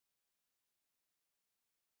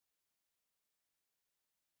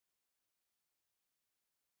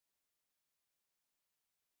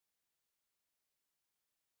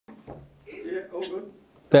Yeah, all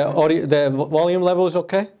good. The volume level is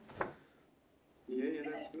okay? Yeah,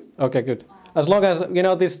 that's good. Okay, good. As long as, you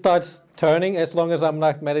know, this starts turning, as long as I'm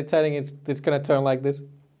not meditating, it's going to turn like this.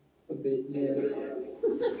 Okay,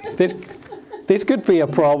 yeah. This could be a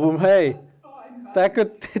problem. Hey,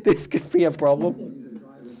 this could be a problem.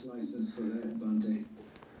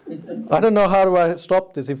 I don't know how do I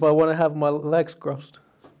stop this if I want to have my legs crossed.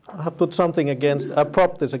 I have put something against, I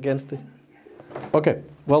prop this against it. Okay,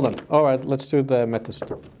 well done. All right, let's do the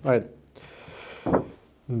method. All right.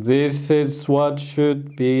 This is what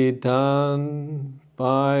should be done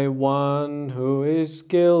by one who is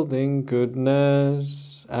skilled in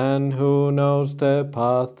goodness and who knows the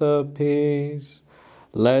path of peace.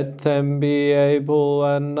 Let them be able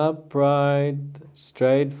and upright,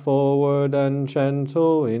 straightforward and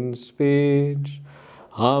gentle in speech,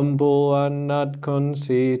 humble and not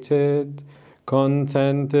conceited,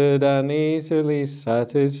 contented and easily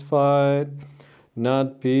satisfied,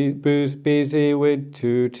 not busy with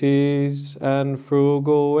duties and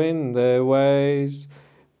frugal in their ways,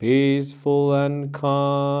 peaceful and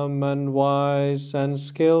calm and wise and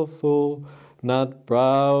skillful, not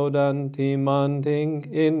proud and demanding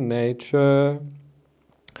in nature.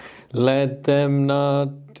 Let them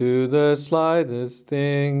not do the slightest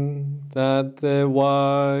thing that the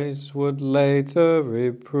wise would later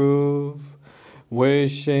reprove,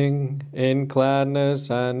 wishing in gladness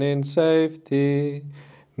and in safety,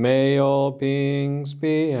 may all beings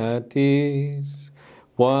be at ease,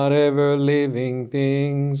 whatever living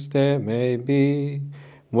beings there may be,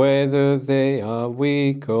 whether they are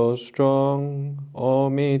weak or strong, or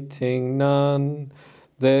meeting none,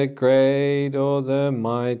 the great or the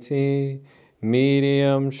mighty,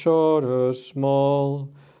 medium, short or small,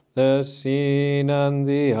 the seen and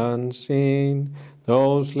the unseen,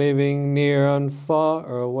 those living near and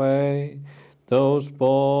far away, those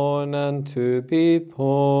born and to be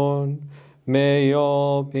born, may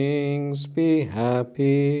all beings be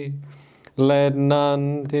happy. Let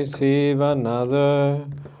none deceive another,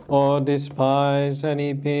 or despise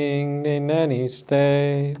any being in any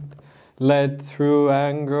state. Let through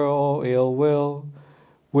anger or ill will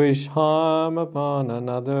wish harm upon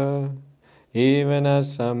another, even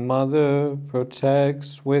as a mother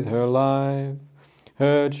protects with her life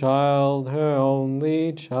her child, her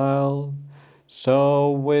only child, so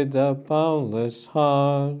with a boundless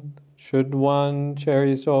heart should one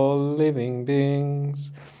cherish all living beings,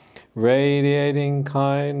 radiating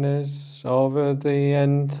kindness over the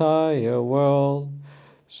entire world,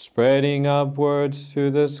 spreading upwards to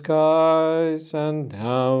the skies and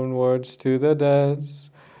downwards to the depths,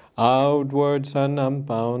 outwards and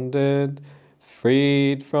unbounded,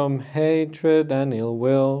 freed from hatred and ill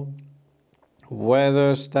will,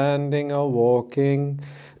 whether standing or walking,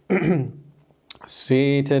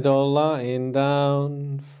 seated or lying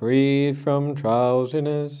down, free from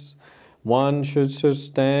drowsiness. One should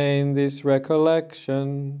sustain this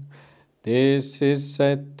recollection. This is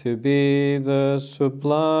said to be the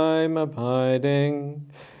sublime abiding,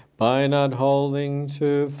 by not holding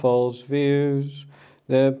to false views,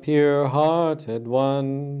 the pure-hearted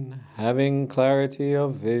one, having clarity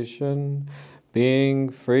of vision, being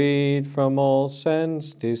freed from all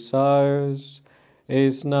sense desires,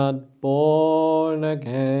 is not born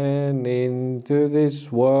again into this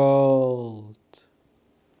world.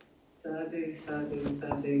 Sadhu, sadhu,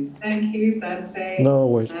 sadhu. Thank you, Bhante. No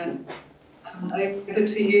worries. Over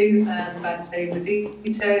to you, Bhante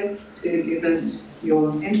Mudito, to give us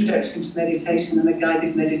your introduction to meditation and a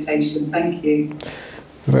guided meditation. Thank you.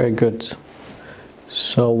 Very good.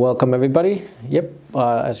 So welcome everybody. Yep,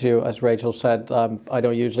 as Rachel said, I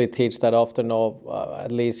don't usually teach that often, or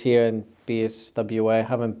at least here in BSWA.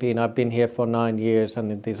 I've been here for 9 years,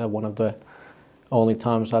 and these are one of the only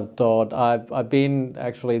times I've taught. I've been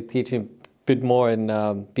actually teaching a bit more in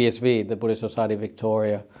BSV, the Buddhist Society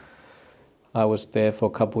Victoria. I was there for a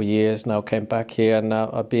couple of years, now came back here, and now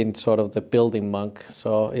I've been sort of the building monk.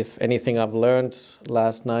 So if anything I've learned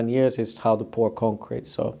last 9 years is how to pour concrete.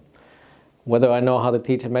 So whether I know how to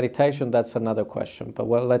teach a meditation, that's another question. But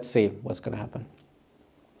well, let's see what's going to happen.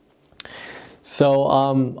 So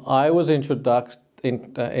I was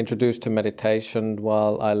introduced to meditation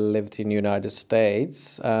while I lived in the United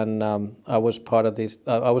States, and I was part of this.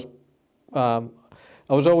 I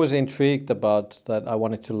was always intrigued about that. I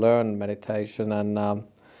wanted to learn meditation, and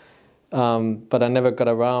but I never got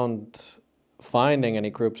around finding any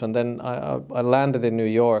groups. And then I landed in New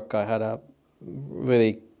York. I had a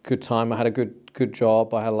really good time. I had a good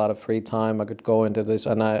job. I had a lot of free time. I could go into this,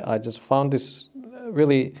 and I just found this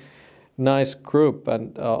really nice group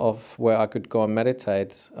and of where I could go and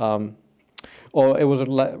meditate. or it was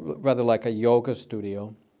rather like a yoga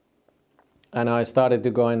studio. And I started to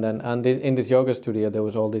go in then, and in this yoga studio there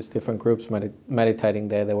was all these different groups meditating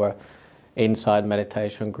there. There were inside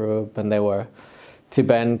meditation group, and there were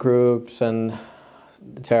Tibetan groups and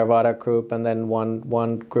Theravada group, and then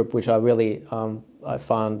one group which I really I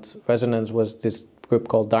found resonance was this group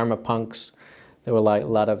called Dharma Punks. There were like a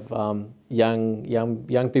lot of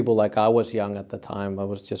young people, like I was young at the time. I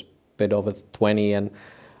was just a bit over 20, and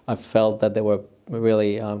I felt that they were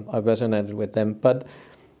really, I resonated with them. But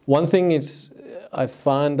one thing is, I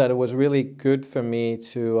found that it was really good for me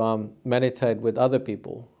to meditate with other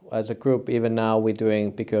people as a group. Even now we're doing,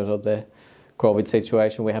 because of the COVID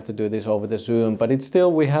situation, we have to do this over the Zoom, but it's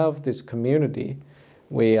still, we have this community.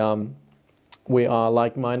 We are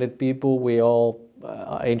like-minded people. We all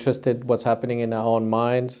are interested what's happening in our own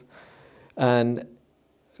minds, and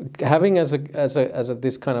having as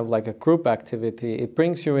this kind of like a group activity, it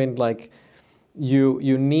brings you in, like you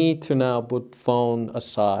need to now put phone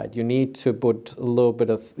aside. You need to put a little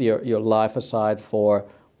bit of your life aside for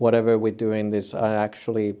whatever we're doing this.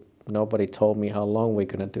 Nobody told me how long we're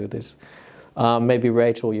going to do this. Maybe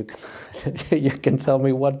Rachel, you can you can tell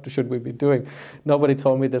me what should we be doing. Nobody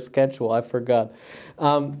told me the schedule. I forgot.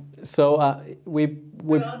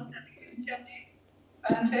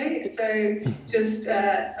 Okay, so just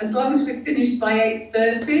as long as we're finished by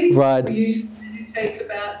 8:30, right. We usually meditate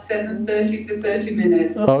about 7:30 for 30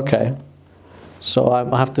 minutes. Okay. So I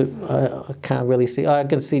have to. I can't really see. I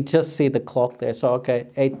can just see the clock there. So okay,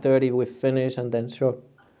 8:30 we finish, and then sure.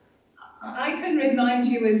 I can remind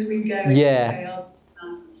you as we go. Yeah.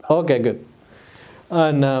 Okay, good.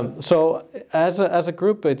 And so as a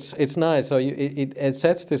group, it's nice. So it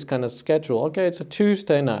sets this kind of schedule. Okay, it's a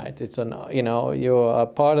Tuesday night. It's you're a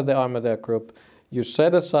part of the Armadale group. You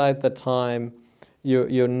set aside the time.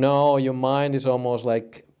 You know your mind is almost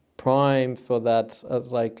like primed for that.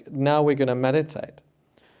 As like, now we're gonna meditate.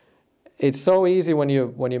 It's so easy when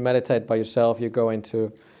you meditate by yourself. You go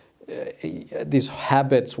into these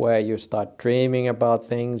habits where you start dreaming about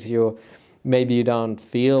things. Maybe you don't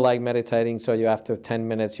feel like meditating, so after 10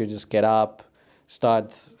 minutes you just get up,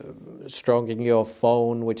 start stroking your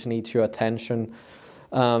phone, which needs your attention.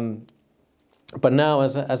 But now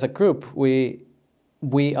as a group, we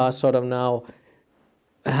are sort of now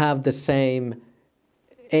have the same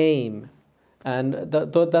aim. And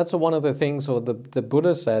that's one of the things, or the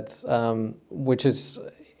Buddha said, which is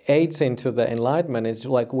aids into the enlightenment, is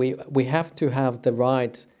like we have to have the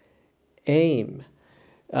right aim,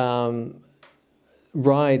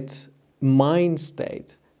 right mind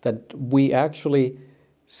state, that we actually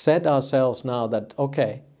set ourselves now that,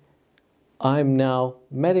 okay, I'm now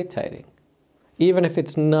meditating. Even if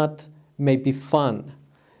it's not maybe fun,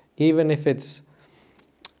 even if it's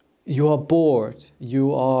you are bored,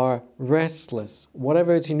 you are restless,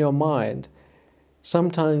 whatever is in your mind,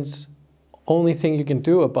 sometimes only thing you can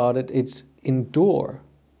do about it is endure.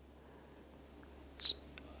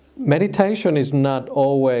 Meditation is not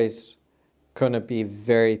always going to be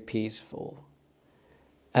very peaceful.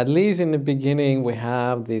 At least in the beginning, we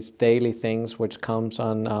have these daily things which comes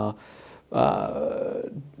on.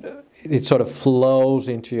 It sort of flows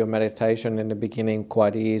into your meditation in the beginning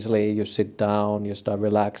quite easily. You sit down, you start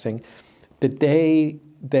relaxing. The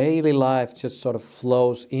daily life just sort of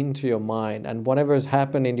flows into your mind, and whatever has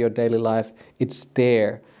happened in your daily life, it's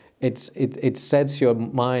there. It sets your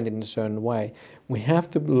mind in a certain way. We have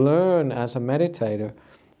to learn as a meditator.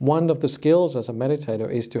 One of the skills as a meditator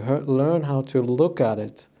is to learn how to look at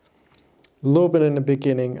it a little bit in the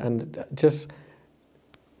beginning, and just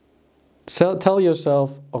tell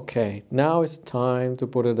yourself, okay, now it's time to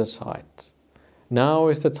put it aside. Now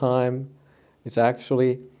is the time. It's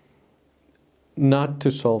actually not to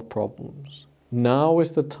solve problems. Now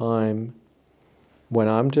is the time when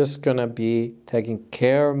I'm just going to be taking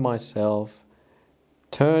care of myself,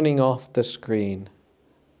 turning off the screen,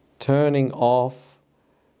 turning off,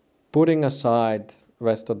 putting aside the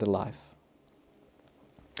rest of the life.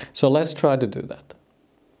 So let's try to do that.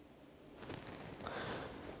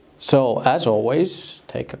 So as always,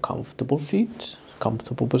 take a comfortable seat,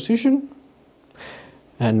 comfortable position,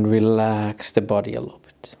 and relax the body a little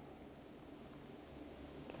bit.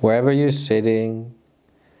 Wherever you're sitting,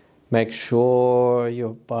 make sure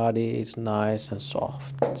your body is nice and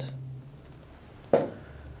soft.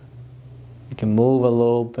 You can move a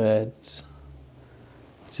little bit.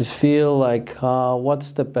 Just feel like,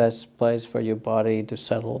 what's the best place for your body to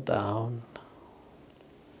settle down?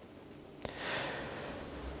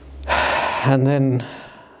 And then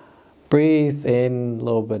breathe in a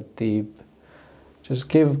little bit deep. Just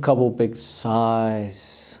give a couple big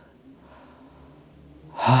sighs.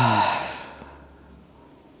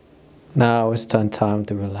 Now it's time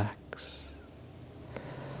to relax.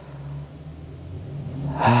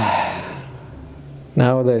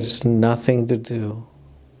 Now there's nothing to do.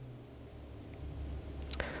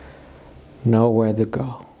 Nowhere to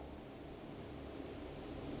go.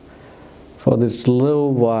 For this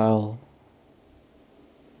little while,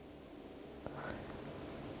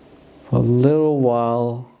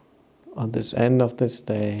 on this end of this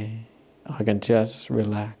day, I can just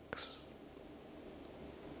relax.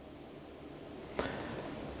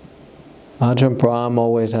 Ajahn Brahm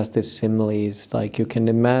always has this simile. It's like you can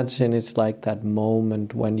imagine it's like that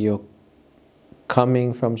moment when you're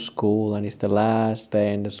coming from school and it's the last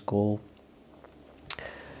day in the school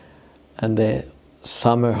and the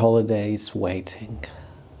summer holiday is waiting.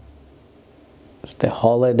 It's the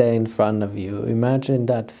holiday in front of you. Imagine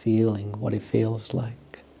that feeling, what it feels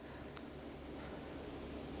like.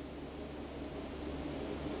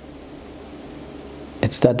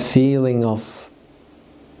 It's that feeling of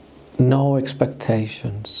no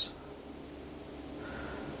expectations.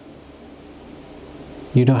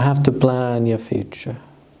 You don't have to plan your future.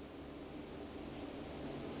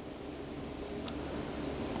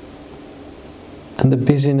 And the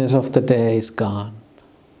busyness of the day is gone.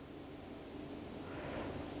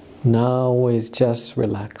 Now we're just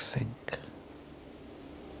relaxing.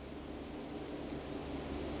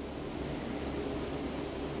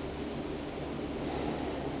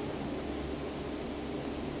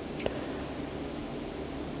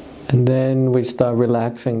 And then we start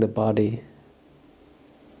relaxing the body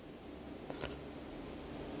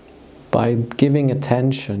by giving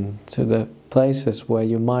attention to the places where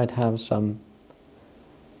you might have some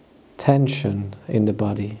tension in the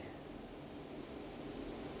body.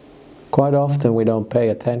 Quite often we don't pay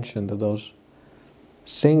attention to those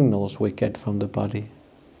signals we get from the body.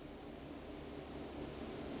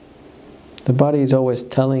 The body is always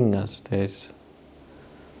telling us this.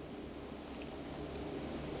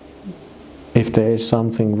 If there is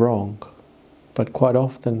something wrong, but quite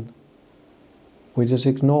often we just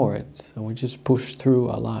ignore it and we just push through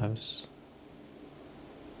our lives.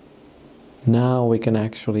 Now we can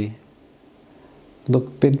actually look a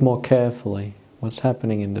bit more carefully what's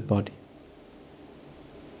happening in the body.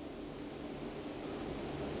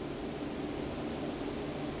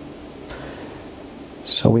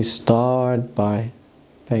 So we start by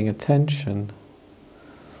paying attention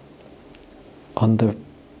on the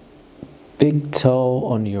big toe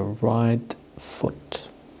on your right foot.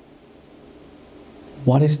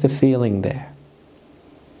 What is the feeling there?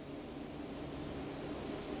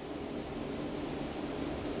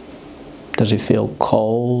 Does it feel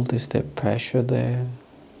cold? Is there pressure there?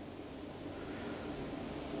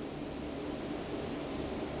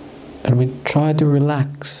 And we try to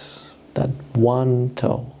relax that one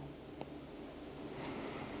toe.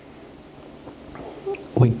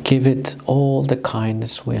 We give it all the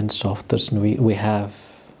kindness and softness we have.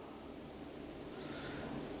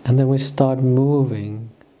 And then we start moving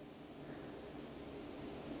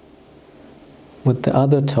with the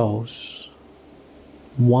other toes,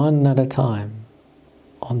 one at a time,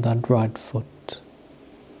 on that right foot.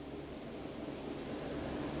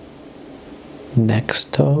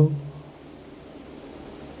 Next toe,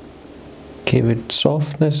 give it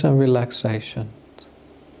softness and relaxation.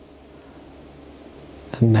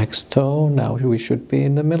 And next toe, now we should be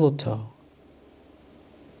in the middle toe.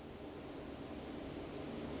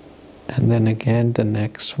 And then again the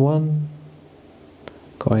next one,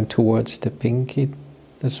 going towards the pinky,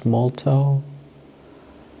 the small toe,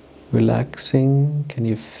 relaxing. Can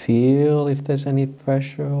you feel if there's any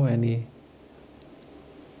pressure or any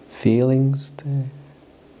feelings there?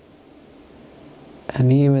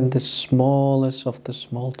 And even the smallest of the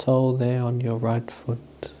small toe there on your right foot.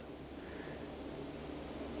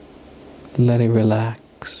 Let it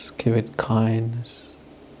relax, give it kindness.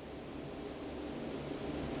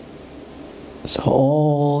 So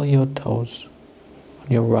all your toes on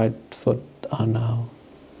your right foot are now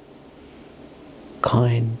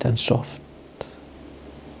kind and soft.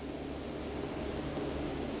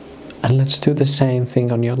 And let's do the same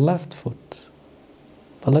thing on your left foot.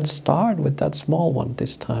 But let's start with that small one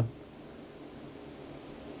this time.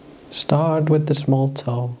 Start with the small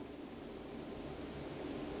toe.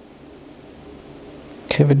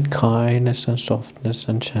 Give it kindness and softness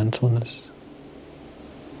and gentleness.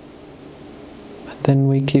 And then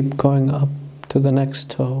we keep going up to the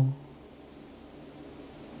next toe.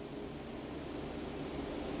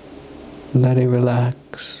 Let it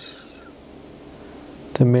relax.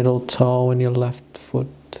 The middle toe in your left foot.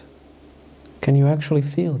 Can you actually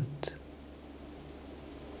feel it?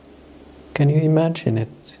 Can you imagine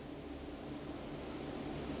it?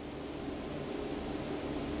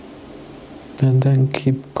 And then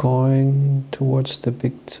keep going towards the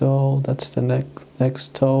big toe. That's the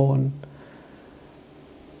next toe,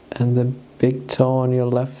 and the big toe on your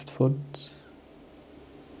left foot.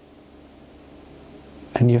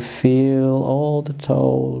 And you feel all the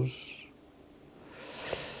toes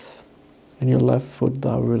and your left foot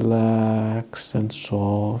are relaxed and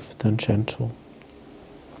soft and gentle.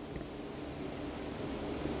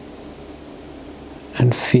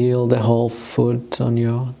 And feel the whole foot on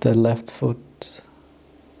the left foot.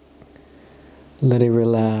 Let it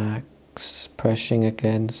relax, pressing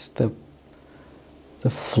against the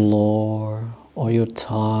floor or your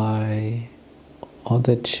thigh or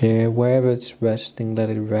the chair, wherever it's resting, let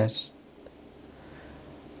it rest.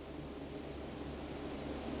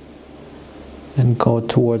 And go up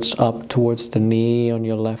towards the knee on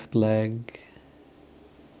your left leg.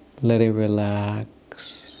 Let it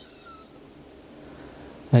relax.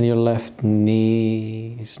 And your left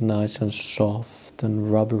knee is nice and soft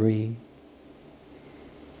and rubbery.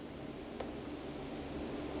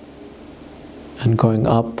 And going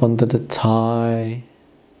up under the thigh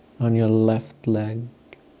on your left leg.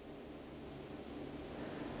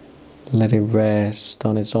 Let it rest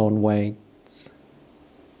on its own weight.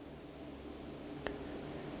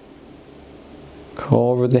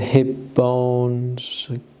 Go over the hip bones.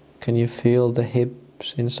 Can you feel the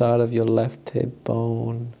hips inside of your left hip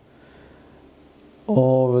bone?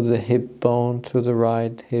 Over the hip bone to the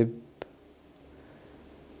right hip.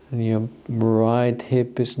 And your right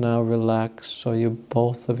hip is now relaxed, so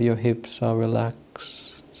both of your hips are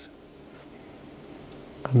relaxed.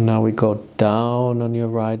 And now we go down on your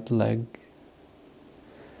right leg.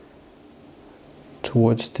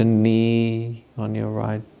 Towards the knee on your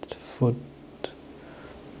right foot.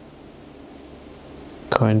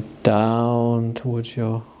 Going down towards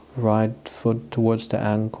your right foot, towards the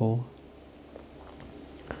ankle.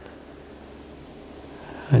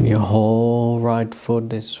 And your whole right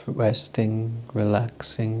foot is resting,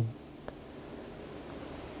 relaxing.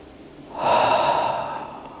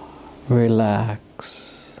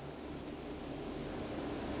 Relax.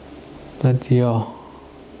 Let your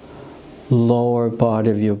lower part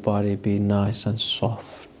of your body be nice and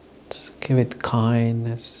soft. Give it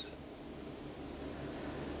kindness.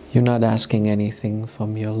 You're not asking anything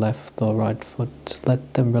from your left or right foot.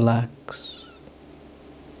 Let them relax.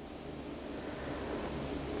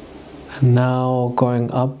 And now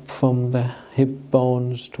going up from the hip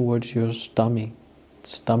bones towards your stomach,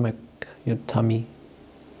 your tummy.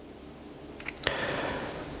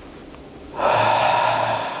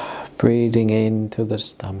 Breathing into the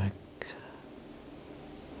stomach.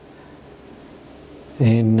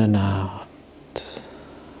 In and out.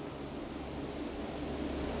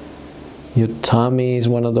 Your tummy is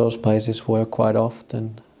one of those places where quite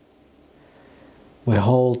often we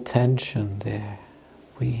hold tension there.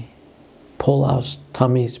 We pull our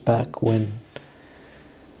tummies back when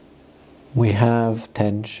we have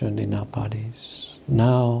tension in our bodies.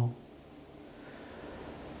 Now,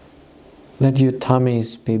 let your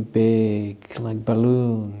tummies be big, like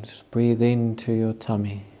balloons. Breathe into your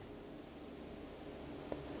tummy.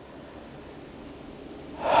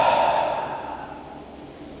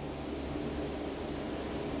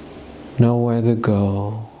 Nowhere to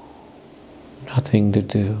go, nothing to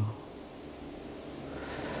do.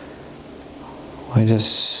 We're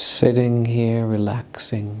just sitting here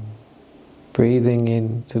relaxing, breathing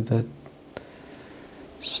into the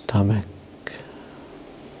stomach.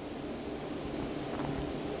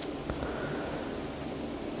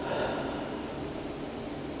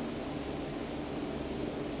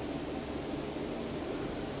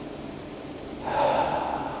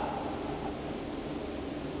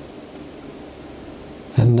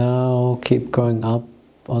 And now keep going up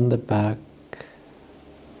on the back.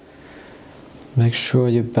 Make sure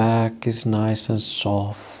your back is nice and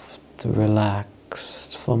soft,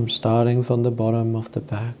 relaxed, starting from the bottom of the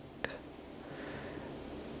back.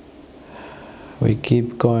 We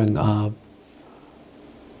keep going up.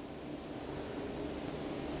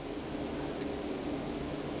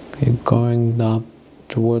 Keep going up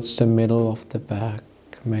towards the middle of the back.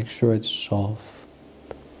 Make sure it's soft.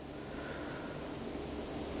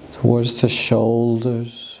 Towards the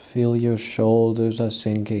shoulders, feel your shoulders are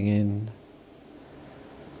sinking in.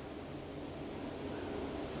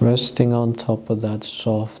 Resting on top of that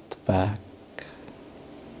soft back.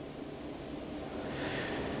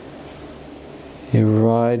 Your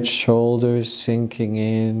right shoulder is sinking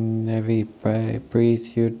in. Every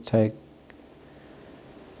breath you take.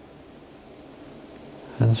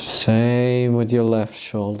 And same with your left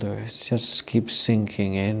shoulder. It just keeps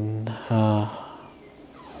sinking in.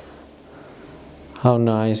 How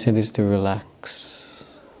nice it is to relax.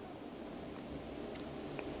 relax.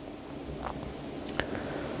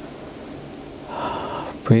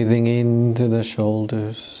 Breathing into the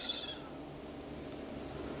shoulders,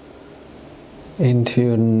 into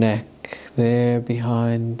your neck, there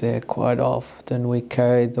behind there. Quite often we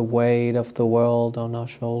carry the weight of the world on our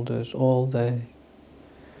shoulders all day.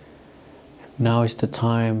 Now is the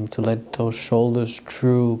time to let those shoulders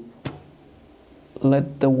droop.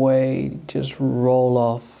 Let the weight just roll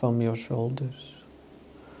off from your shoulders.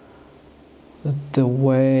 Let the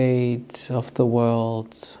weight of the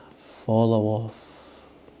world follow off.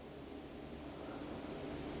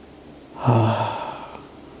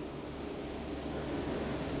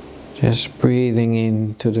 Just breathing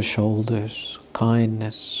into the shoulders,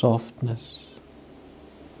 kindness, softness.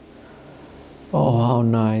 Oh, how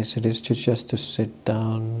nice it is just to sit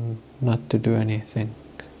down, not to do anything.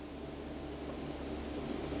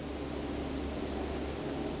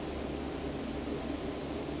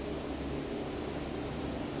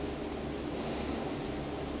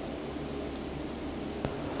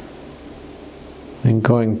 And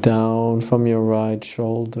going down from your right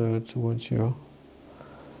shoulder towards your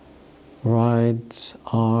right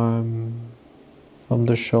arm, from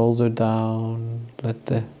the shoulder down, let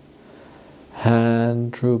the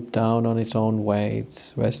hand droop down on its own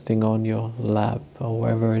weight, resting on your lap or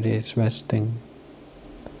wherever it is resting.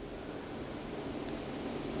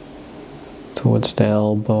 Towards the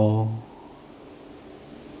elbow.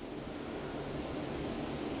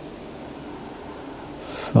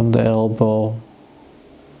 From the elbow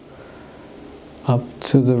up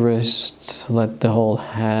to the wrist, let the whole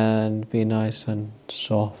hand be nice and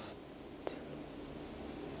soft.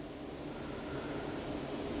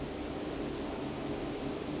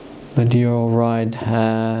 Let your right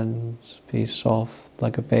hand be soft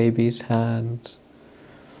like a baby's hand,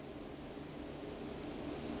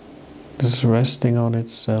 just resting on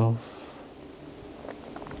itself.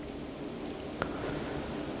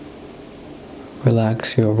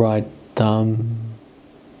 Relax your right thumb.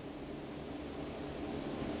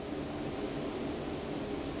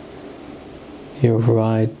 Your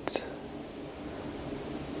right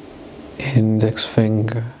index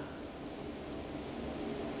finger.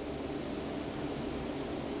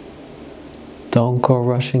 Don't go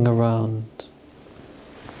rushing around.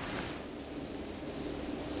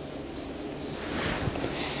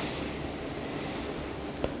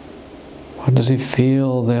 What does it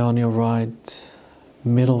feel there on your right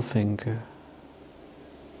middle finger?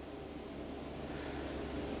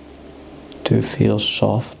 Do you feel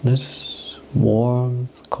softness,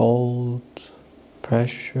 warmth, cold,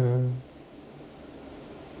 pressure?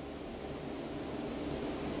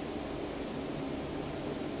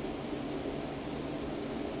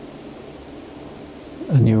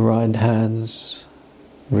 And your right hand's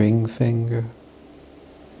ring finger.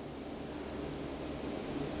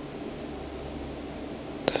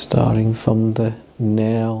 Starting from the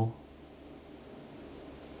nail,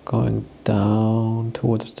 going down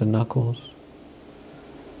towards the knuckles.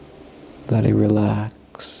 Let it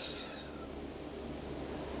relax.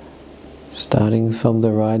 Starting from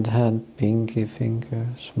the right hand, pinky finger,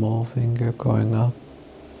 small finger going up.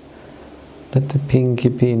 Let the pinky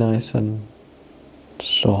be nice and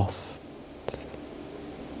soft.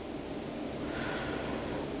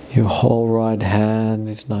 Your whole right hand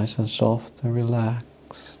is nice and soft and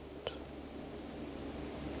relaxed.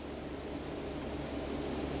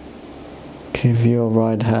 Give your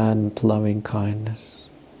right hand loving kindness.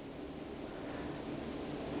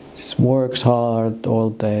 It works hard all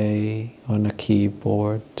day on a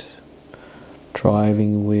keyboard,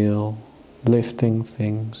 driving wheel, lifting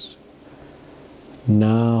things.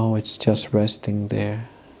 Now it's just resting there,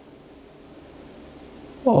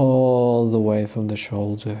 all the way from the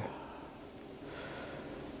shoulder.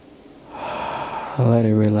 Let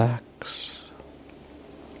it relax.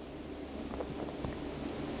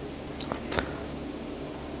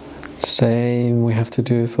 Same we have to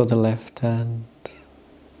do for the left hand. Do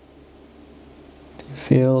you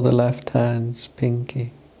feel the left hand's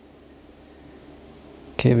pinky?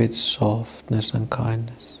 Give it softness and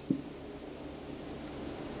kindness.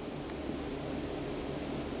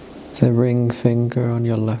 The ring finger on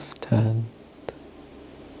your left hand.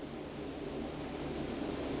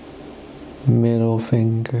 Middle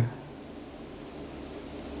finger.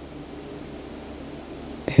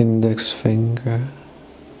 Index finger.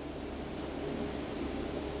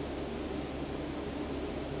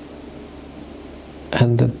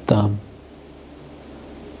 And the thumb,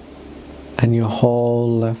 and your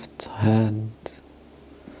whole left hand,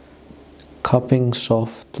 cupping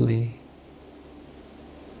softly,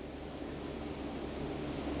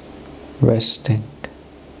 resting,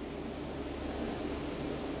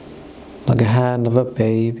 like a hand of a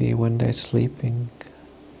baby when they're sleeping,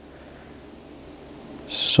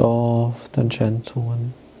 soft and gentle,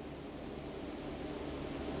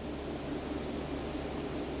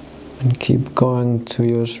 and keep going to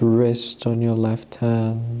your wrist on your left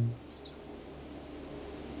hand,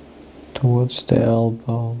 towards the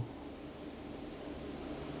elbow,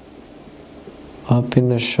 up in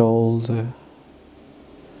the shoulder,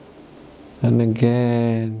 and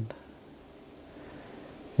again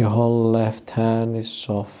your whole left hand is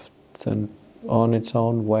soft and on its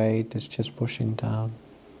own weight it's just pushing down.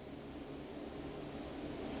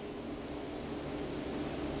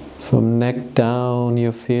 From neck down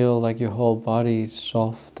you feel like your whole body is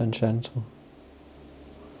soft and gentle.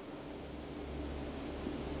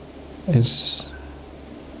 It's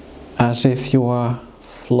as if you are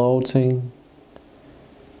floating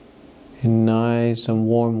in nice and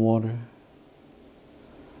warm water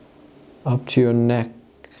up to your neck.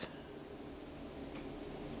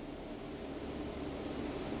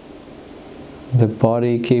 The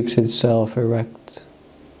body keeps itself erect,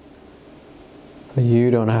 but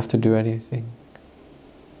you don't have to do anything.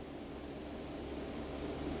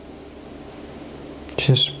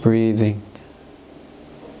 Just breathing.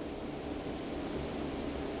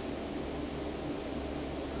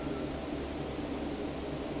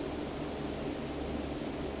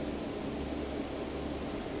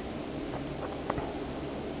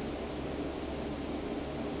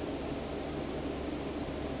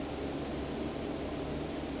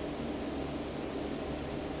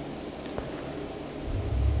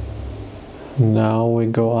 Now we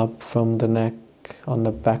go up from the neck on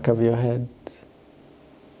the back of your head.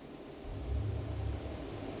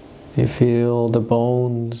 You feel the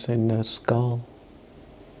bones in the skull,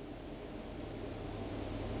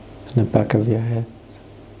 in the back of your head,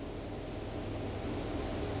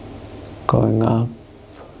 going up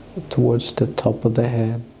towards the top of the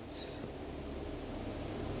head.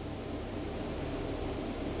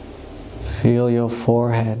 Feel your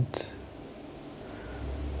forehead.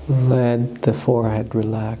 Let the forehead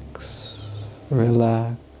relax,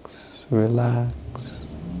 relax, relax.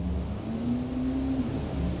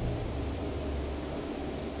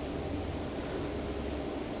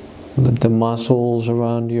 Let the muscles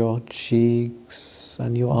around your cheeks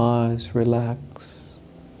and your eyes relax.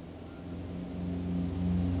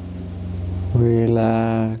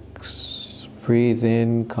 Relax. Breathe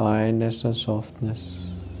in kindness and softness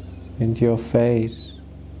into your face.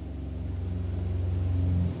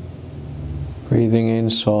 Breathing in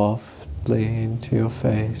softly into your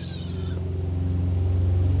face.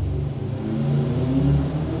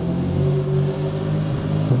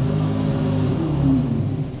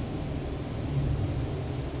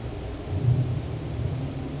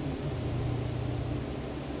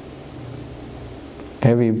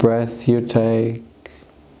 Every breath you take,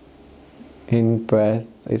 in breath,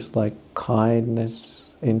 is like kindness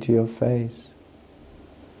into your face.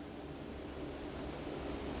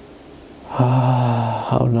 Ah,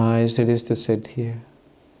 how nice it is to sit here.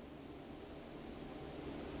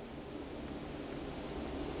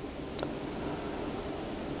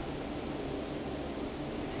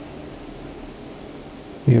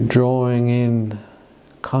 You're drawing in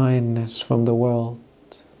kindness from the world.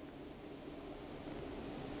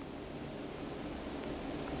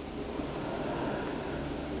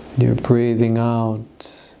 You're breathing out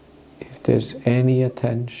if there's any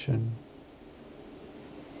attention.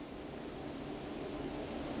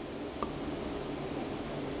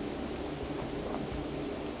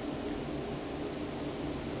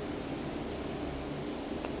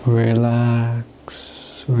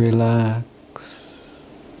 Relax, relax.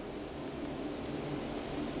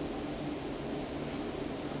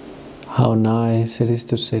 How nice it is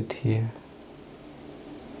to sit here.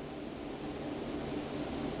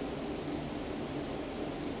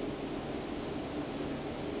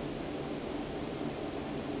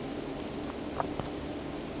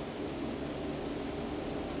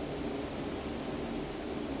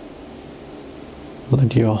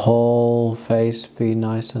 Let your whole face be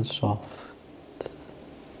nice and soft.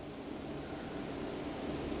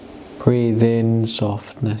 Breathe in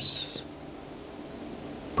softness.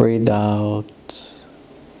 Breathe out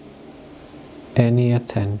any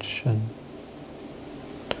attention.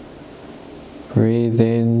 Breathe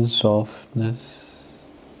in softness.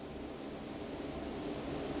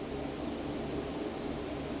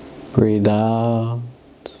 Breathe out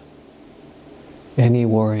any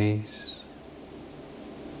worries.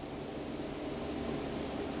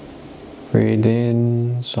 Breathe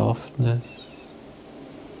in softness.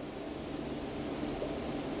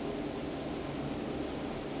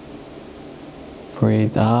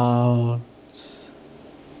 Breathe out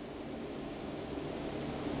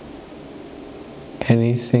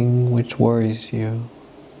anything which worries you.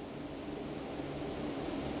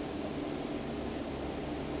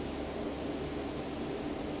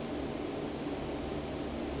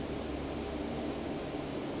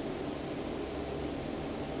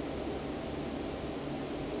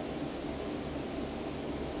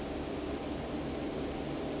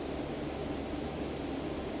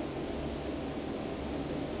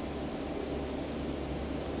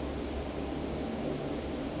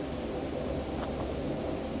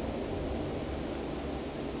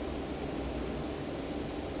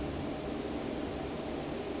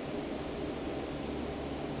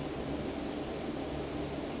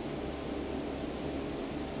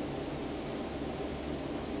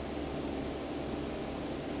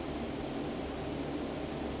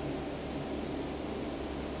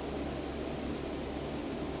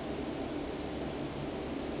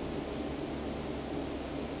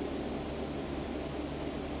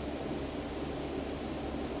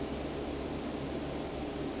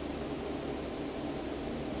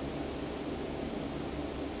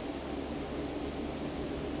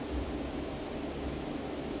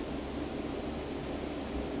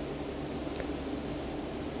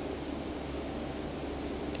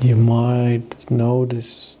 You might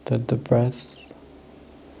notice that the breath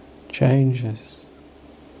changes.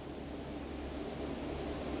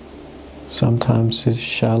 Sometimes it's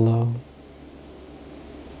shallow,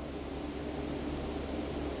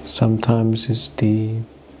 sometimes it's deep.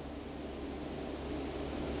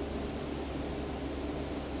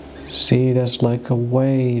 See it as like a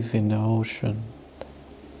wave in the ocean.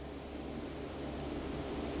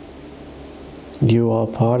 You are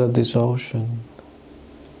part of this ocean.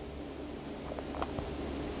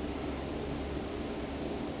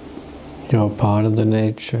 You're part of the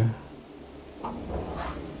nature.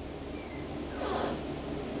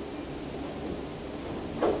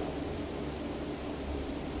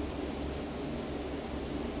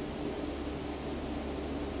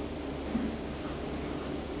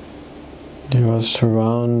 You are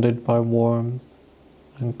surrounded by warmth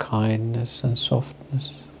and kindness and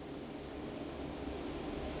softness.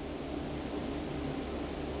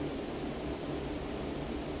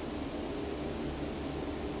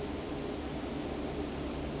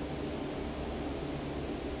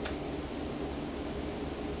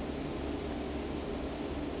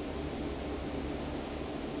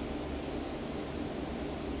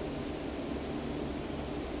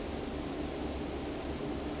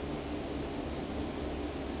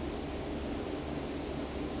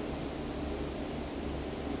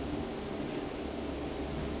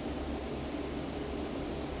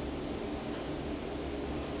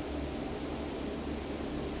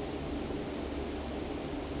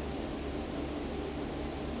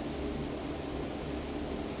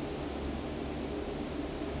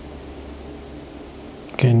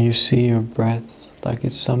 Can you see your breath like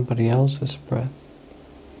it's somebody else's breath?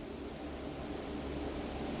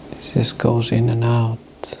 It just goes in and out.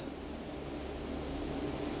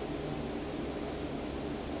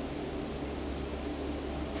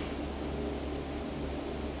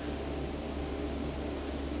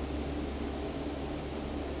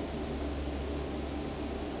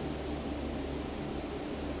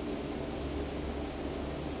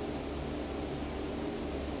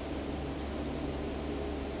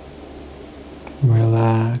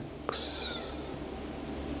 Relax,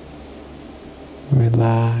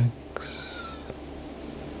 relax.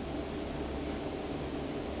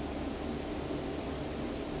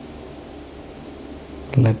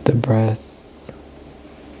 Let the breath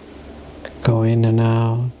go in and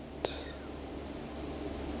out.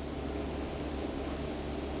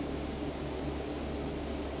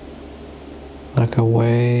 Like a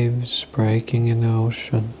waves breaking in the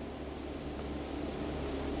ocean.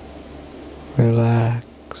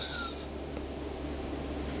 Relax.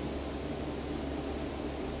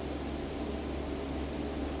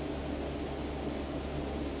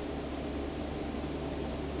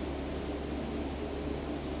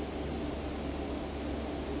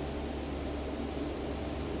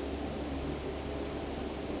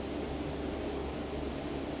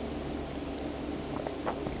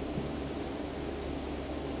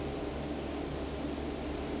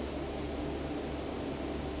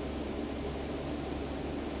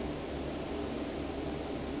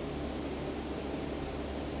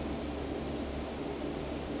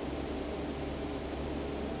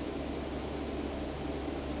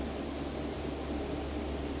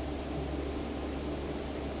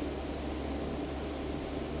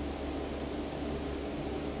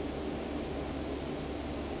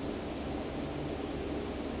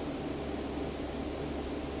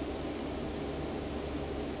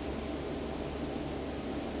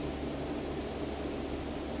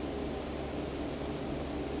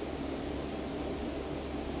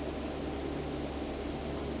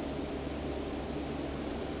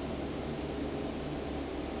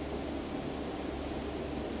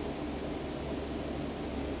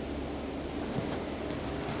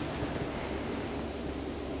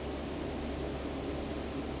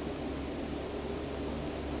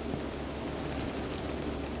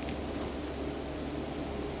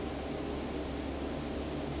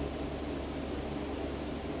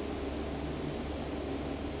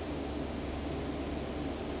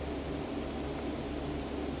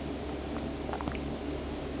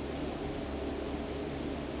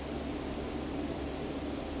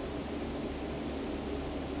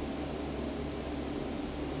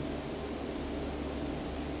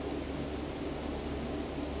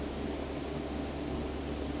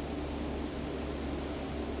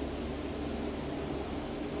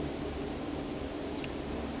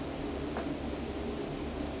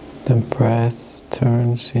 the breath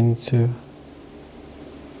turns into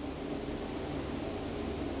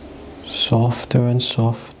softer and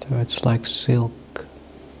softer. It's like silk.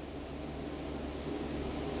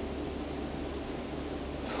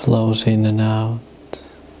 Flows in and out.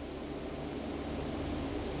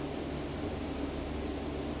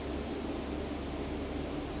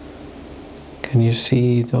 Can you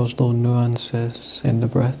see those little nuances in the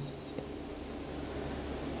breath?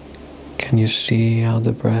 Can you see how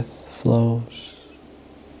the breath flows?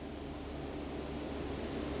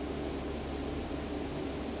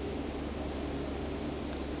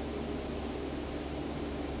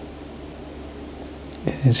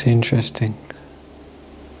 It is interesting.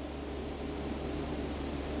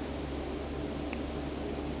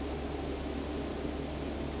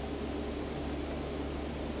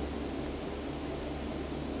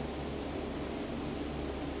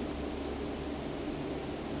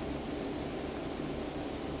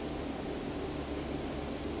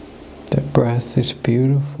 The breath is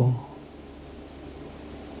beautiful.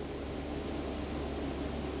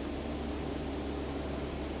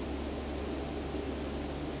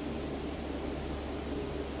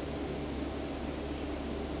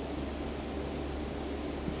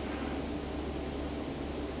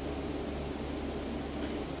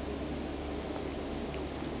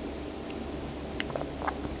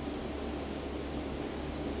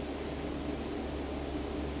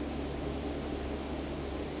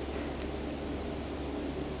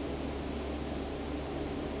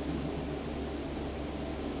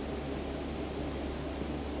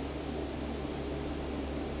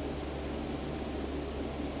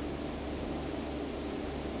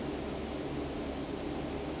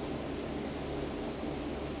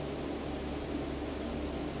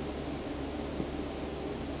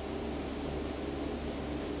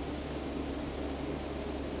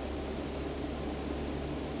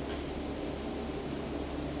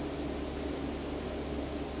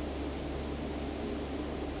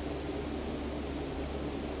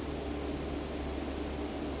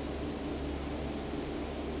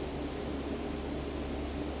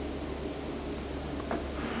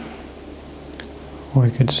 We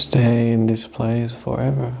could stay in this place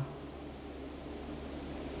forever.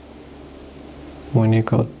 When you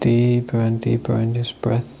go deeper and deeper in this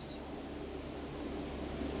breath,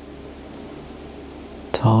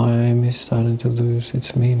 time is starting to lose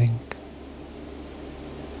its meaning.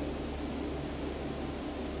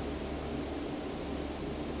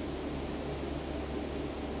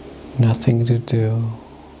 Nothing to do,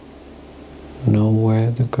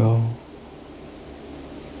 nowhere to go.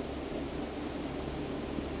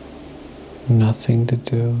 Nothing to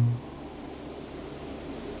do,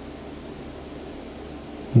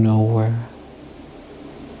 nowhere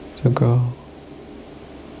to go.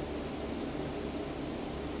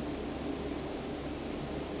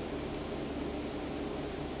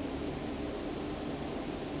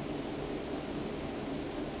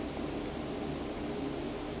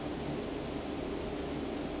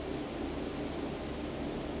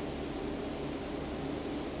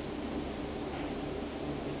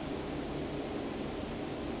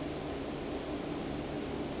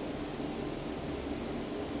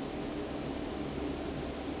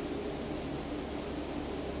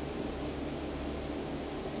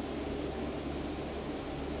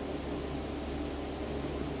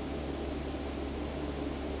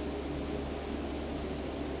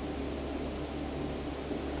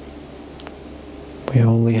 We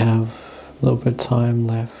only have a little bit of time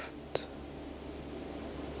left.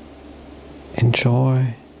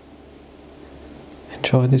 Enjoy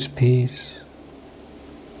this peace.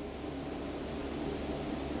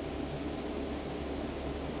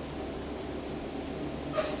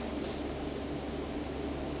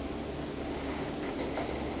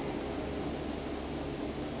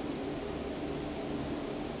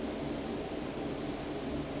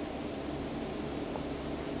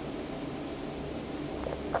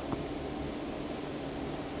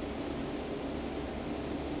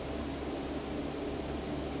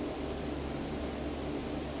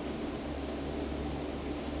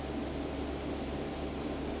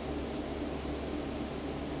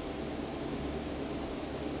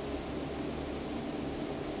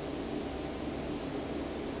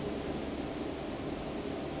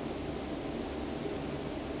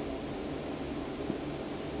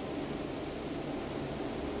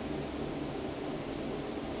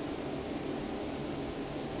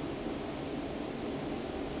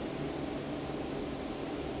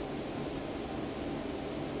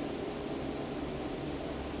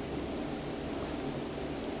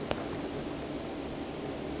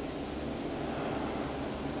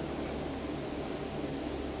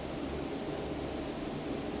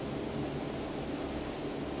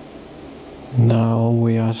 Now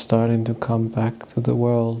we are starting to come back to the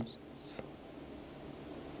world.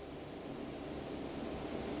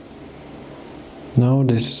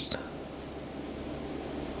 Notice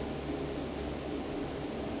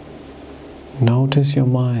your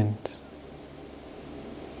mind.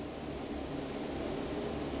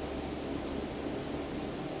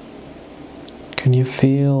 Can you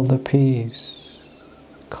feel the peace,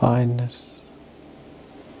 kindness?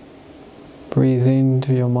 Breathe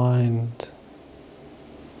into your mind.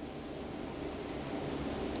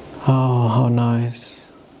 Oh, how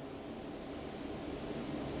nice.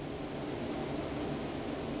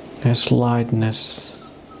 There's lightness.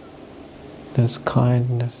 There's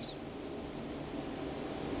kindness.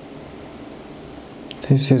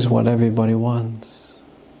 This is what everybody wants.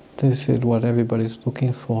 This is what everybody's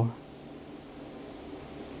looking for.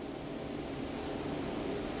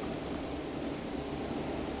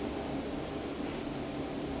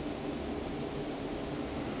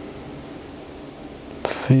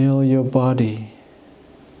 Feel your body.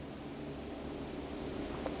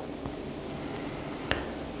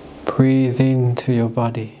 Breathe into your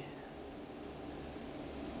body.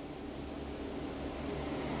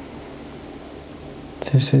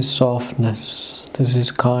 This is softness. This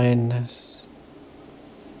is kindness.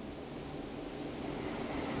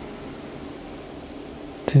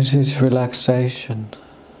 This is relaxation.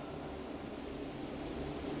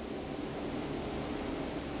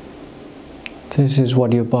 This is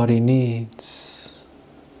what your body needs.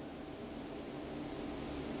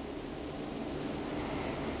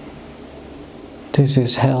 This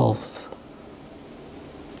is health.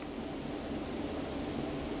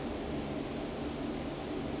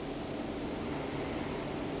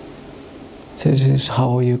 This is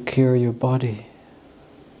how you cure your body.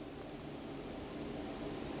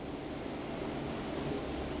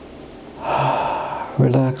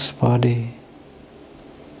 Relaxed body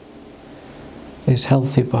is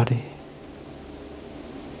healthy body.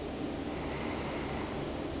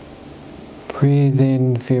 Breathe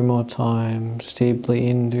in a few more times, deeply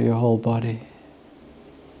into your whole body.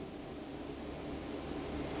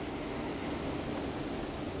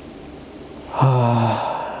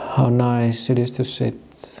 How nice it is to sit.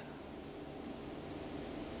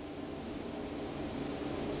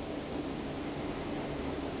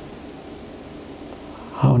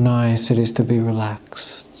 How nice it is to be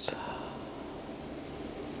relaxed.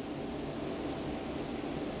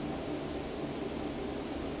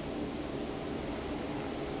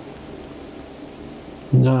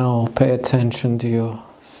 Now pay attention to your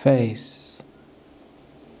face.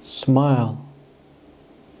 Smile.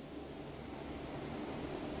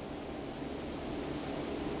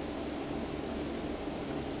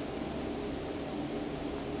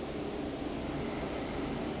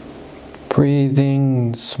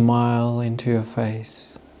 Breathing, smile into your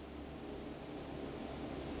face.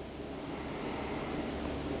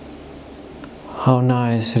 How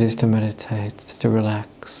nice it is to meditate, to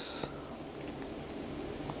relax.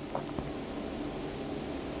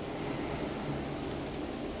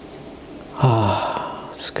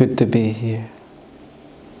 It's good to be here.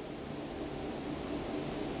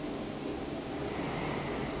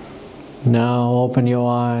 Now open your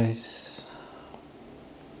eyes.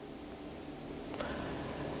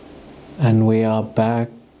 And we are back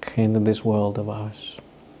into this world of ours.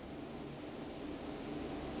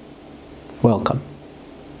 Welcome.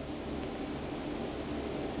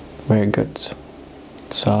 Very good.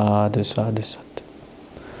 Sadhu, sadhu, sadhu.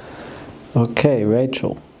 Okay,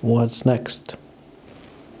 Rachel, what's next?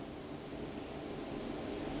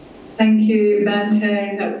 Thank you,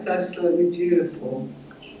 Bante. That was absolutely beautiful.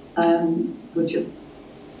 Would you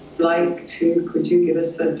like to, could you give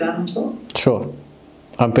us a Dhamma talk? Sure.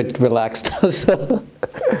 I'm a bit relaxed. Okay,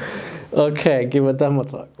 give a Dhamma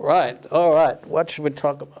talk. Right, all right. What should we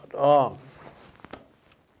talk about? Oh.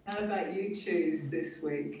 How about you choose this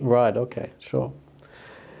week? Right, okay, sure.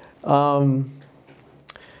 I've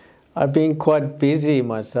been quite busy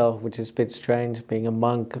myself, which is a bit strange, being a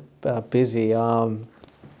monk, busy.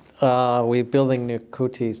 We're building new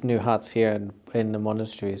kutis, new huts here in the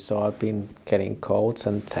monastery, so I've been getting quotes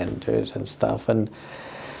and tenders and stuff. And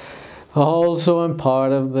also I'm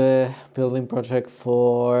part of the building project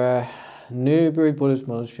for Newbury Buddhist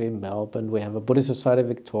Monastery in Melbourne. We have a Buddhist Society of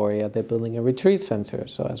Victoria. They're building a retreat center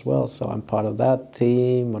as well. So I'm part of that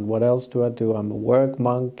team. And what else do I do? I'm a work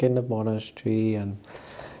monk in the monastery and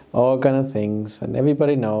all kind of things. And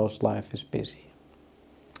everybody knows life is busy.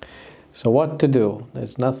 So what to do?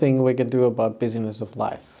 There's nothing we can do about busyness of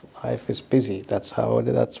life. Life is busy. That's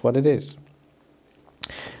what it is.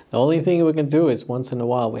 The only thing we can do is once in a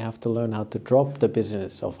while we have to learn how to drop the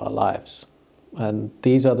busyness of our lives And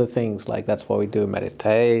these are the things, like that's why we do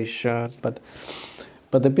meditation. But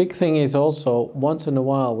the big thing is also, once in a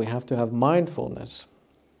while, we have to have mindfulness.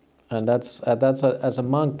 And that's as a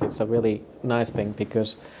monk, it's a really nice thing,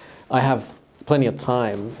 because I have plenty of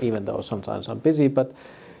time, even though sometimes I'm busy. But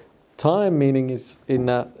time meaning is in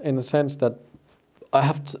a sense that I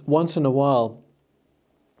have once in a while.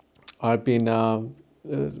 I've been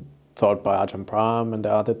taught by Ajahn Brahm and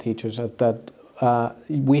the other teachers that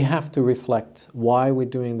we have to reflect why we're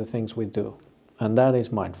doing the things we do, and that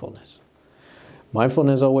is mindfulness.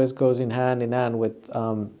 Mindfulness always goes in hand with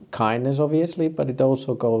kindness, obviously, but it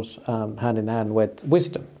also goes hand in hand with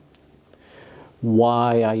wisdom.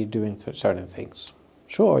 Why are you doing certain things?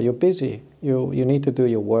 Sure, you're busy. You need to do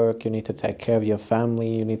your work. You need to take care of your family.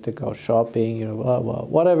 You need to go shopping.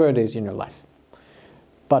 Whatever it is in your life.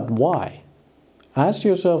 But why? Ask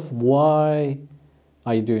yourself, why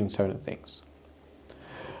are you doing certain things?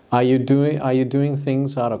 Are you doing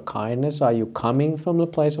things out of kindness? Are you coming from the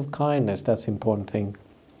place of kindness? That's the important thing.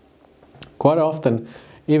 Quite often,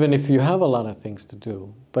 even if you have a lot of things to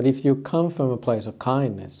do, but if you come from a place of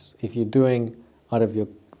kindness, if you're doing out of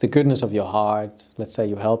the goodness of your heart, let's say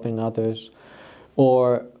you're helping others,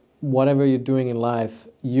 or whatever you're doing in life,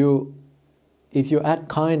 if you add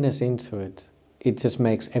kindness into it, it just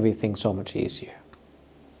makes everything so much easier.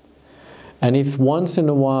 And if once in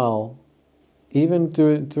a while, even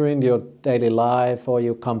during your daily life, or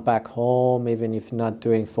you come back home, even if you're not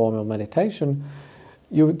doing formal meditation,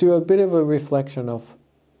 you do a bit of a reflection of,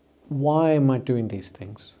 why am I doing these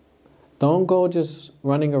things? Don't go just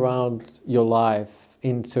running around your life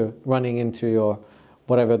running into your,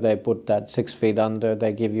 whatever they put that 6 feet under,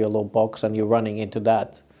 they give you a little box and you're running into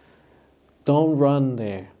that. Don't run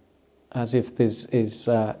there as if this is,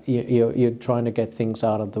 you're trying to get things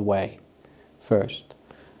out of the way first.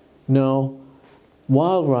 No,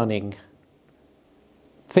 while running,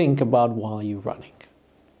 think about while you're running.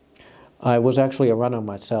 I was actually a runner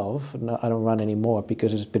myself. I don't run anymore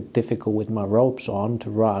because it's a bit difficult with my ropes on to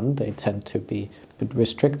run. They tend to be a bit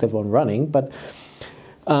restrictive on running, but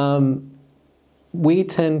we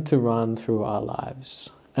tend to run through our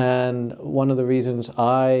lives. And one of the reasons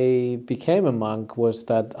I became a monk was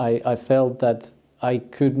that I felt that I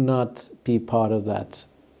could not be part of that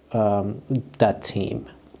team.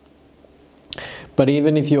 But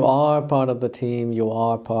even if you are part of the team, you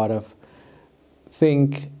are part of,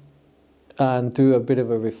 think and do a bit of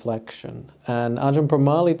a reflection. And Ajahn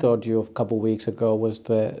Brahmali taught you a couple of weeks ago was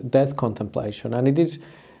the death contemplation. And it is,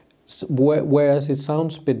 whereas it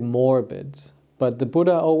sounds a bit morbid, but the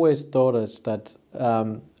Buddha always taught us that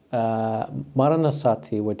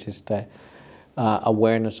Maranasati, which is the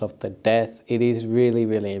awareness of the death, it is really,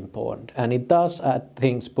 really important. And it does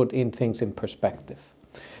put things in perspective.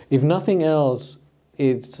 If nothing else,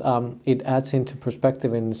 it adds into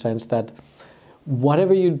perspective in the sense that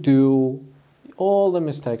whatever you do, all the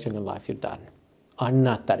mistakes in your life you've done are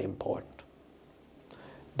not that important.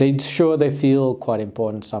 They feel quite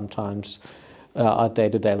important sometimes, our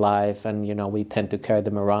day-to-day life, and we tend to carry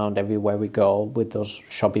them around everywhere we go with those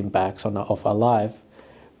shopping bags of our life.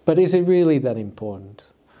 But is it really that important?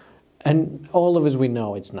 And all of us, we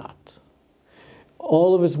know it's not.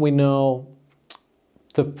 All of us, we know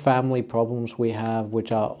the family problems we have,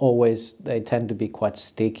 which are always, they tend to be quite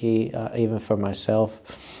sticky, even for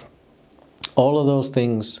myself. All of those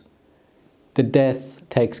things, the death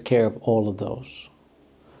takes care of all of those.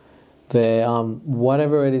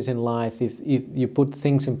 Whatever it is in life, if you put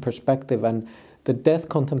things in perspective, and the death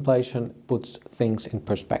contemplation puts things in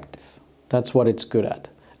perspective. That's what it's good at.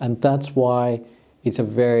 And that's why it's a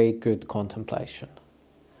very good contemplation.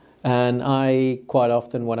 And I, quite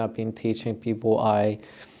often when I've been teaching people,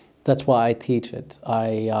 that's why I teach it.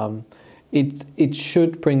 It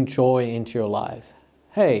should bring joy into your life.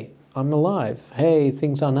 Hey, I'm alive. Hey,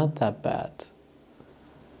 things are not that bad.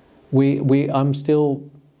 I'm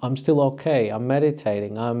still okay. I'm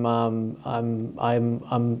meditating. I'm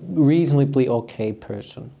reasonably okay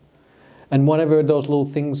person. And whatever those little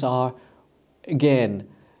things are, again,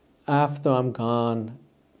 after I'm gone,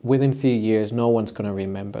 within a few years, no one's going to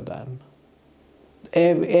remember them.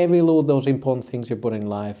 Every little those important things you put in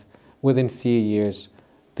life, within a few years,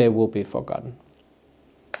 they will be forgotten.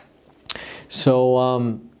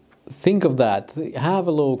 So think of that. Have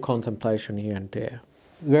a little contemplation here and there.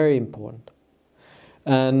 Very important.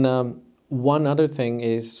 And one other thing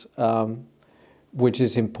is, which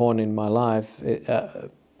is important in my life,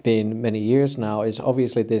 been many years now, is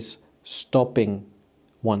obviously this stopping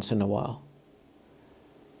once in a while.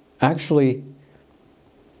 Actually,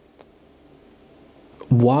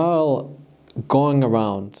 while going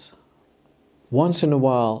around, once in a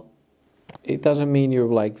while, It doesn't mean you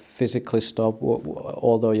like physically stop,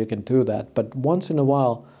 although you can do that. But once in a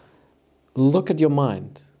while, look at your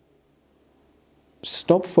mind.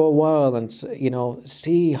 Stop for a while and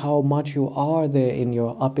see how much you are there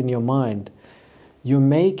up in your mind. You're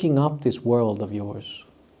making up this world of yours.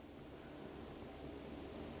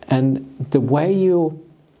 And the way you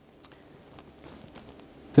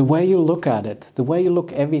look at it, the way you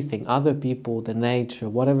look everything, other people, the nature,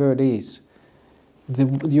 whatever it is,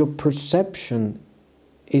 your perception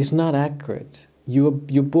is not accurate. You're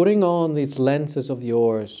putting on these lenses of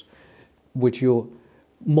yours, which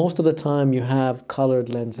most of the time you have colored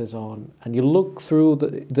lenses on, and you look through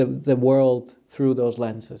the world through those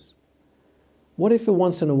lenses. What if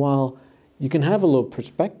once in a while you can have a little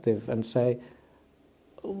perspective and say,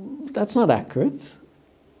 oh, that's not accurate.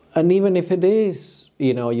 And even if it is,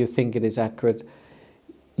 you think it is accurate,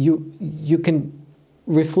 you can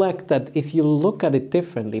reflect that if you look at it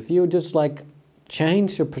differently, if you just like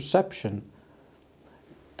change your perception,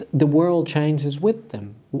 the world changes with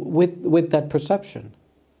them, with that perception.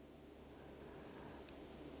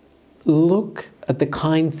 Look at the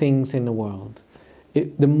kind things in the world.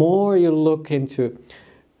 The more you look into,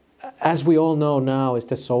 as we all know now, is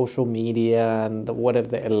the social media and whatever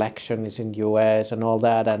the election is in the US and all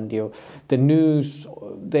that, and the news,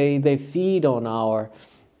 they feed on our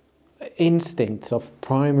instincts of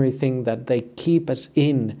primary thing that they keep us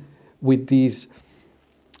in with these.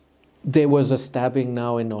 There was a stabbing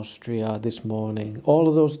now in Austria this morning. All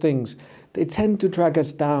of those things, they tend to drag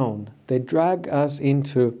us down. They drag us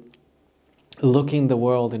into looking the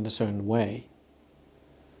world in a certain way.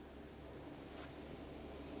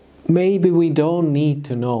 Maybe we don't need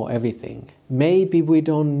to know everything. Maybe we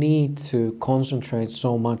don't need to concentrate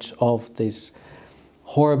so much of these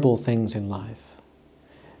horrible things in life.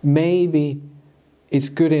 Maybe it's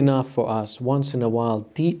good enough for us once in a while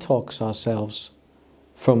detox ourselves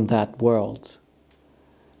from that world.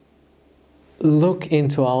 Look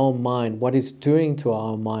into our own mind, what it's doing to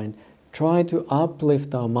our mind. Try to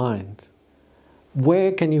uplift our mind.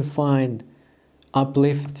 Where can you find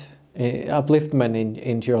upliftment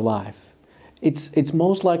into your life? It's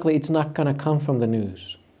most likely it's not going to come from the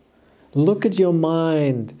news. Look at your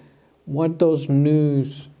mind, what those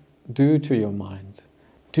news do to your mind.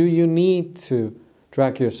 Do you need to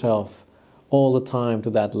drag yourself all the time to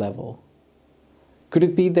that level?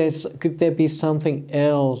 Could there be something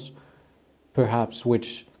else perhaps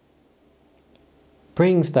which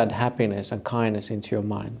brings that happiness and kindness into your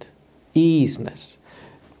mind? Easiness.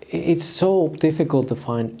 It's so difficult to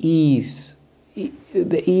find ease,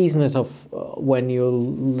 the easiness of when you're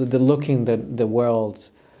looking the world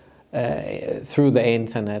through the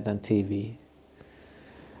internet and TV.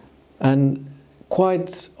 And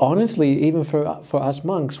quite honestly, even for us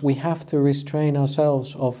monks, we have to restrain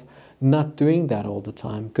ourselves of not doing that all the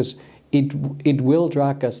time, because it will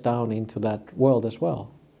drag us down into that world as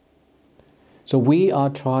well. So we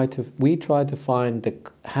try to find the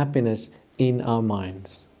happiness in our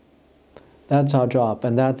minds. That's our job,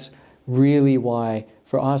 and that's really why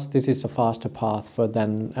for us this is a faster path for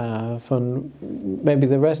maybe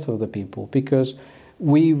the rest of the people, because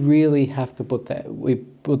we really have to put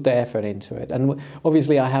the effort into it. And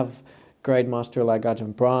obviously I have great master like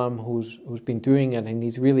Ajahn Brahm who's been doing it, and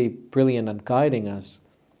he's really brilliant at guiding us.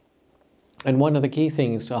 And one of the key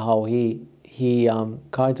things how he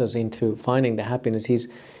guides us into finding the happiness,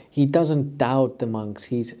 he doesn't doubt the monks,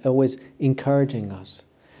 he's always encouraging us.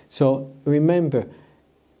 So remember,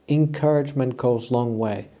 encouragement goes a long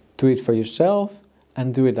way. Do it for yourself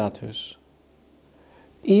and do it others.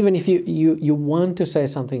 Even if you want to say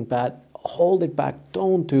something bad, hold it back,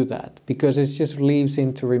 don't do that, because it just leads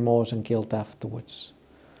into remorse and guilt afterwards.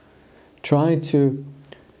 Try to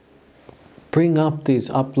bring up these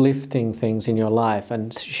uplifting things in your life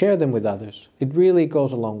and share them with others. It really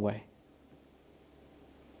goes a long way.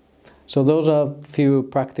 So those are a few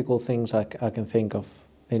practical things I can think of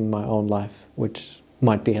in my own life, which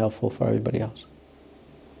might be helpful for everybody else.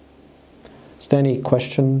 Is there any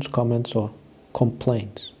questions, comments, or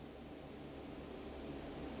complaints?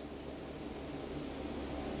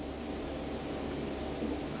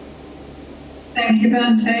 Thank you,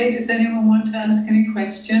 Bhante. Does anyone want to ask any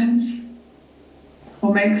questions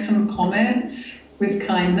or make some comments with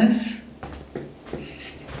kindness?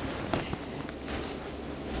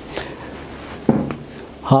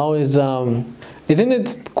 How is isn't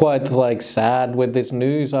it quite like sad with this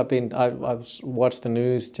news? I've watched the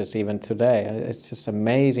news just even today. It's just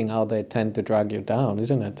amazing how they tend to drag you down,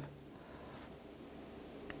 isn't it?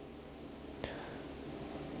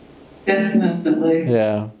 Definitely.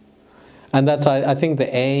 Yeah, and that's I think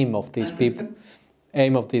the aim of these people.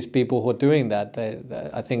 aim of these people who are doing that.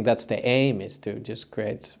 I think that's the aim, is to just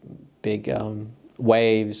create big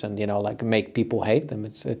waves and, you know, like make people hate them.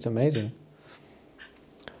 It's amazing.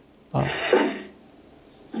 Bante,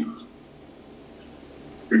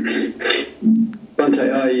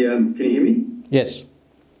 can you hear me? Yes.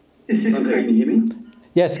 This is Bante, can you hear me?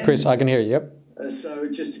 Yes, Chris, I can hear you. Yep. So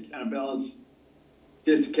just to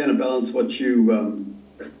counterbalance what you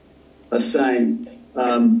are saying, I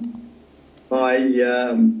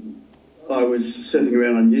was surfing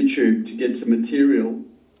around on YouTube to get some material,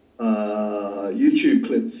 YouTube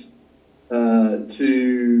clips,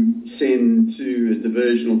 to send to a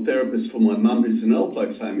diversional therapist for my mum, who's an old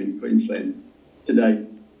folks home in Queensland today.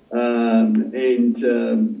 I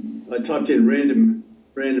typed in random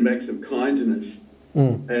acts of kindness,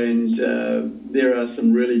 and there are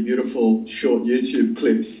some really beautiful short YouTube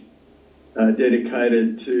clips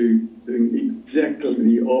dedicated to doing exactly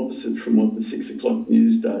the opposite from what the 6 o'clock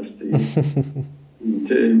news does to you,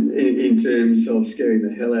 in terms of scaring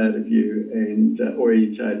the hell out of you and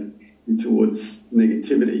orientating you towards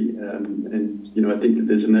negativity. And you know, I think that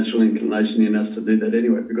there's a natural inclination in us to do that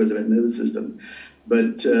anyway because of our nervous system.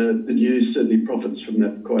 But the news certainly profits from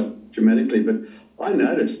that quite dramatically. But I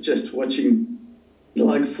noticed just watching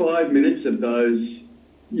like 5 minutes of those,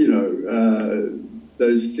 you know,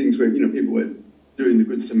 those things where, you know, people were doing the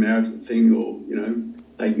Good Samaritan thing, or, you know,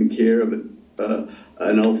 taking care of an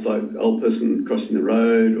old person crossing the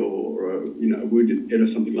road, or you know, a wounded pet or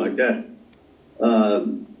something like that.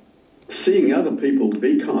 Seeing other people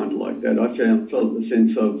be kind like that, I felt the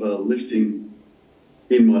sense of lifting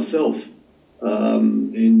in myself,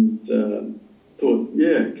 and thought,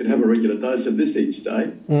 yeah, could have a regular dose of this each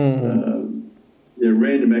day. You know,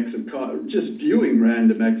 random acts of kind, just viewing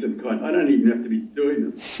random acts of kind. I don't even have to be doing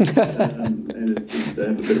them, and it's just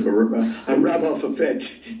have a bit of a rub-off effect.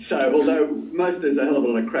 So, although there's a hell of a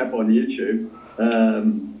lot of crap on YouTube,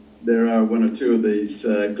 there are one or two of these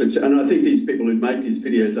clips, and I think these people who make these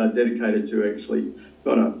videos are dedicated to actually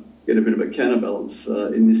trying to get a bit of a counterbalance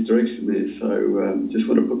in this direction there. So, just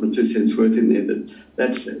want to put my 2 cents worth in there.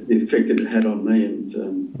 That's the effect that it had on me,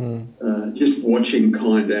 and just watching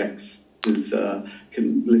kind acts I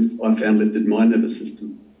found lifted my nervous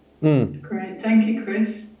system. Great, thank you,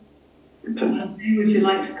 Chris. Would you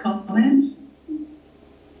like to comment?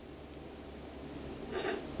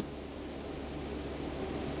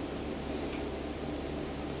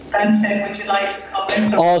 Bante, would you like to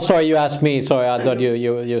comment? Oh, sorry, you asked me. Sorry, I thought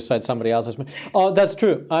you said somebody else. Oh, that's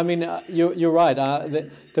true. I mean, you're right.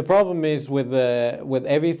 The problem is with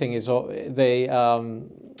everything is they.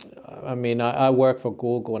 I mean, I work for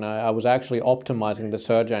Google, and I was actually optimizing the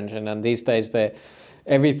search engine. And these days,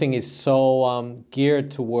 everything is so geared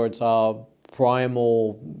towards our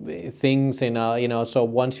primal things. You know, so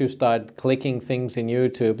once you start clicking things in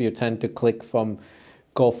YouTube, you tend to click from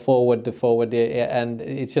go forward, and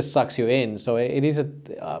it just sucks you in. So it is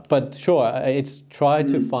but sure, it's try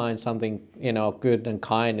to find something, you know, good and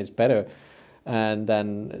kind is better, and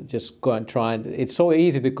then just go and try. And it's so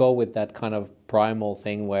easy to go with that kind of primal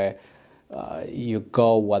thing where you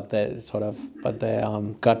go what the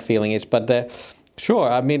gut feeling is. But sure,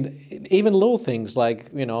 I mean, even little things like,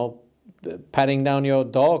 you know, patting down your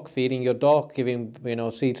dog, feeding your dog, giving, you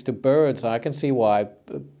know, seeds to birds. I can see why,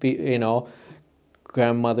 you know,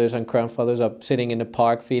 grandmothers and grandfathers are sitting in the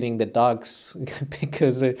park feeding the dogs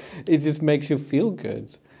because it just makes you feel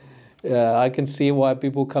good. I can see why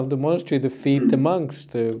people come to monastery to feed the monks.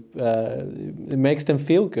 It makes them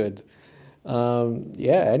feel good.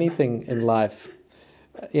 Yeah, anything in life.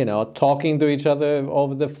 You know, talking to each other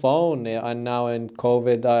over the phone. And now in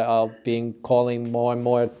COVID, I'll be calling more and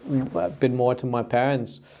more, a bit more to my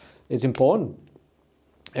parents. It's important.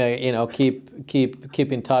 You know, keep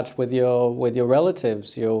in touch with your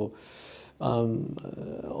relatives,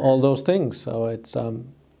 all those things. So it's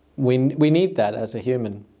we need that as a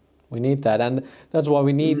human. We need that, and that's why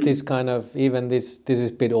we need this kind of, even this is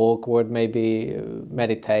a bit awkward, maybe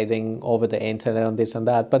meditating over the internet and this and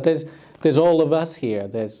that. But there's all of us here.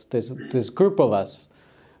 There's this group of us.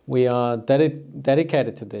 We are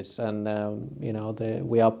dedicated to this, and you know,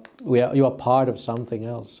 you are part of something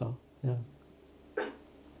else. So yeah.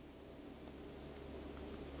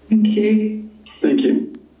 Thank you. Thank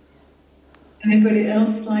you. Anybody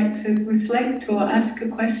else like to reflect or ask a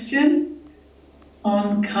question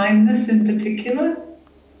on kindness in particular?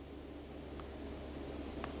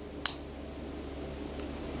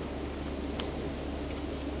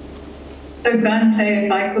 So Bante,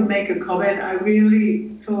 if I could make a comment, I really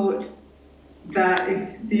thought that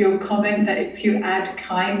your comment that if you add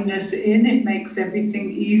kindness in, it makes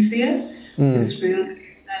everything easier. It's really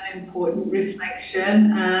an important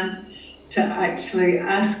reflection, and to actually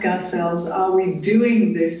ask ourselves, are we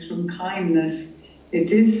doing this from kindness?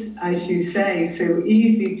 It is, as you say, so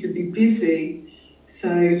easy to be busy. So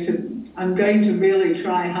I'm going to really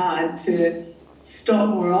try hard to stop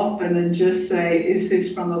more often and just say, is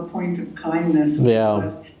this from a point of kindness? Yeah.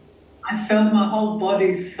 Because I felt my whole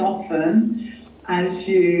body soften as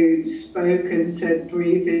you spoke and said,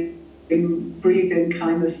 breathe in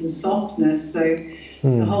kindness and softness. So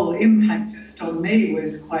the whole impact just on me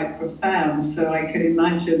was quite profound. So I can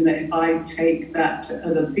imagine that if I take that to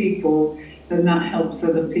other people, then that helps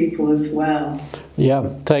other people as well. Yeah,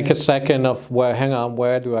 take a second of hang on,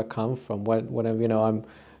 where do I come from? Whatever, you know,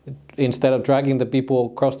 instead of dragging the people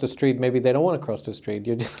across the street, maybe they don't want to cross the street.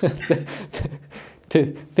 You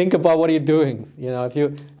to think about what you're doing. You know, if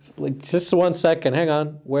you, like, just 1 second, hang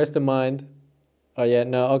on, where's the mind? Oh yeah,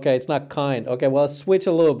 no, okay, it's not kind. Okay, well, switch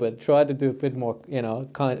a little bit. Try to do a bit more, you know,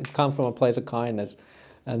 come from a place of kindness,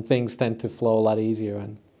 and things tend to flow a lot easier,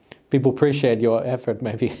 and people appreciate your effort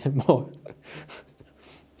maybe more.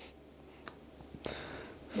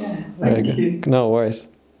 Yeah, thank you. No worries.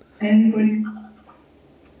 Anybody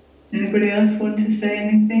else want to say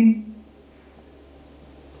anything?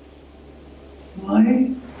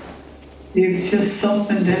 Why? You've just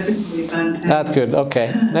softened everybody, fantastic. That's good.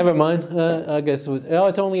 Okay, never mind. I guess it was. Oh,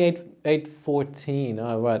 it's only 8:14.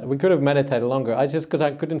 Oh, right. We could have meditated longer. Because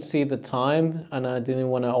I couldn't see the time and I didn't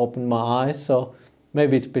want to open my eyes. So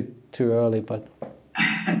maybe it's a bit too early, but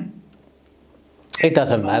it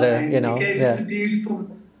doesn't matter. You know. You gave us a beautiful.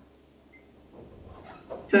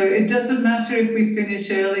 So it doesn't matter if we finish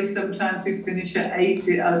early. Sometimes we finish at 8,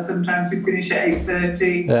 or sometimes we finish at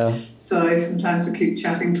 8:30. Yeah. So sometimes we keep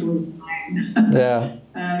chatting till 9.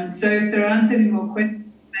 Yeah. So if there aren't any more questions,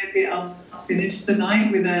 maybe I'll finish the night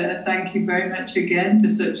with a thank you very much again for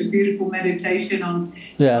such a beautiful meditation on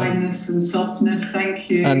kindness and softness. Thank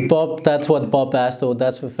you. And Bob, that's what Bob asked. Oh,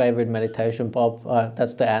 that's your favorite meditation, Bob.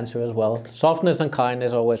 That's the answer as well. Softness and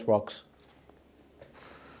kindness always rocks.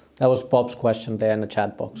 That was Bob's question there in the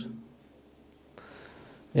chat box.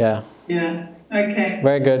 Yeah. Yeah. Okay.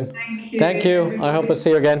 Very good. Thank you. Thank you. Everybody. I hope I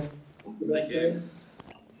see you again. Thank you.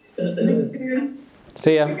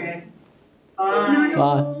 See ya. Okay.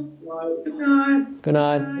 Bye. Good night. Good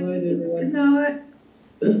night. Good night.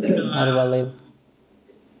 How do I leave?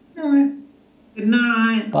 Good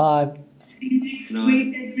night. Bye. See you next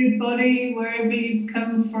week, everybody, wherever you've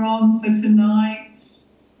come from for tonight.